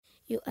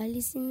You are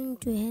listening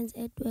to Hands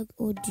at Work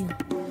Audio.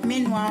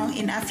 Meanwhile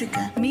in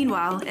Africa.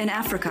 Meanwhile in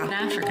Africa. In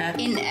Africa.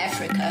 In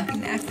Africa.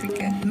 In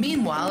Africa.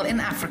 Meanwhile in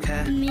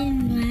Africa.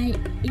 Meanwhile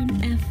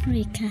in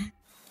Africa.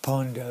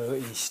 Pondo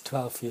is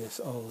 12 years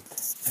old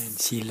and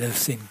she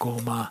lives in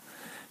Goma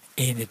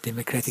in the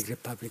Democratic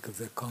Republic of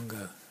the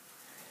Congo.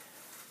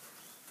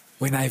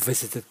 When I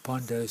visited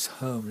Pondo's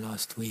home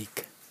last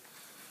week,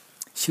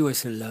 she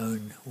was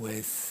alone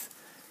with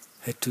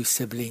her two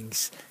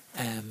siblings.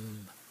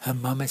 Her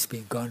mum has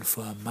been gone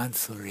for a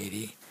month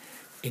already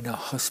in a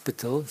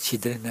hospital. She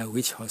didn't know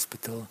which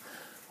hospital,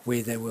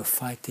 where they were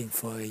fighting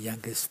for her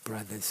youngest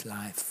brother's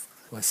life.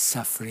 Was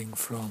suffering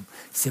from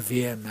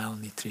severe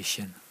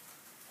malnutrition.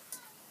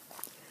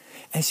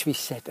 As we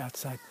sat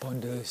outside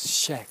Pondo's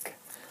shack,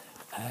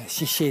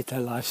 she shared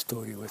her life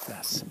story with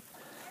us.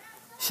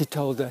 She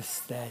told us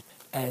that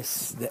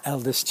as the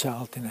eldest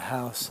child in the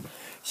house,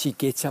 she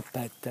gets up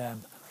at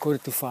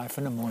 4:45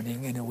 in the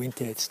morning. In the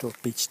winter it's still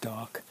pitch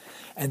dark,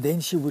 and then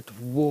she would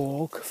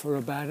walk for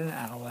about an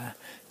hour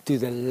to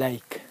the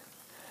lake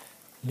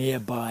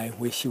nearby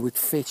where she would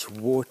fetch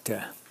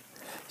water.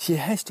 She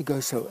has to go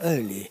so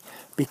early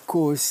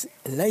because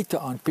later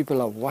on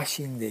people are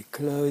washing their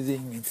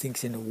clothing and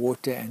things in the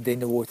water, and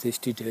then the water is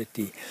too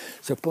dirty.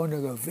 So Pondo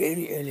go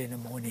very early in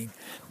the morning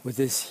with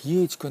this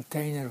huge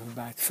container of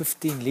about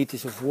 15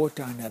 liters of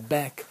water on her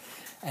back,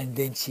 and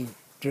then she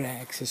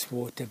drags this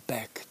water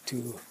back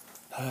to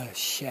her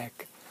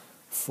shack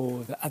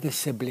for the other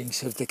siblings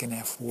so they can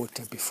have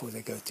water before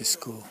they go to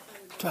school.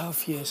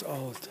 12 years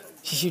old.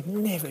 She should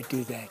never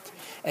do that.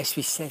 As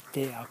we sat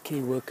there, our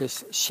care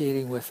workers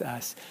sharing with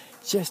us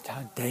just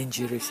how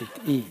dangerous it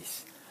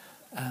is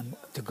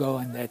to go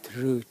on that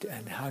route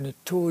and how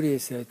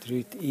notorious that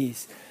route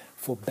is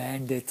for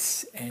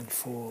bandits and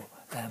for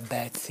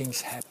bad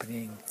things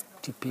happening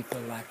to people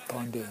like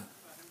Pondo.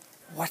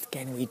 What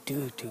can we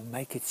do to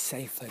make it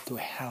safer, to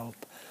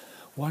help?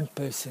 One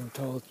person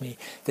told me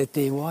that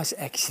there was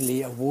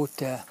actually a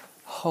water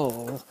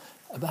hole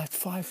about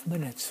 5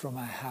 minutes from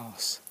our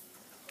house.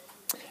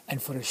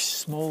 And for a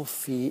small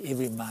fee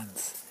every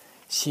month,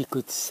 she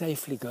could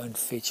safely go and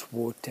fetch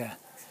water,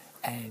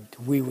 and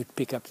we would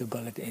pick up the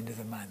bill at the end of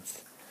the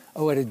month.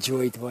 Oh, what a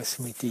joy it was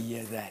for me to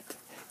hear that.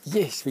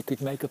 Yes, we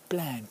could make a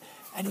plan,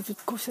 and it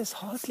would cost us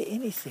hardly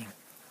anything.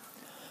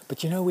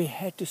 But you know, we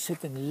had to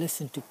sit and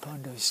listen to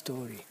Pondo's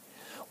story.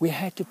 We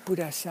had to put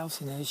ourselves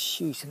in her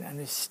shoes and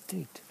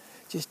understood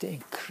just the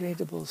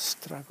incredible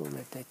struggle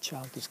that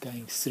child is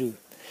going through.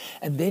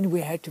 And then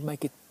we had to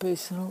make it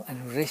personal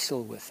and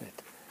wrestle with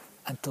it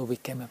until we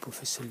came up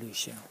with a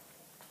solution.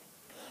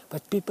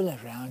 But people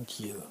around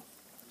you,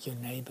 your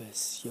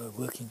neighbors, your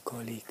working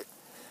colleague,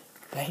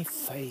 they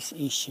face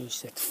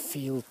issues that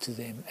feel to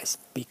them as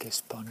big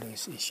as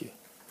Pondo's issue.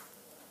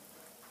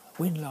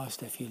 When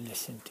last have you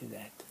listened to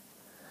that?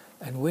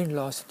 And when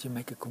last did you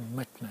make a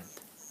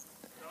commitment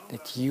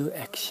that you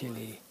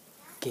actually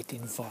get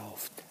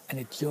involved and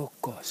at your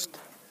cost,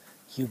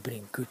 you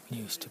bring good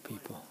news to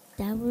people?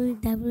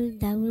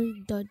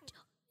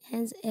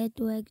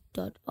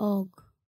 www.handsatwork.org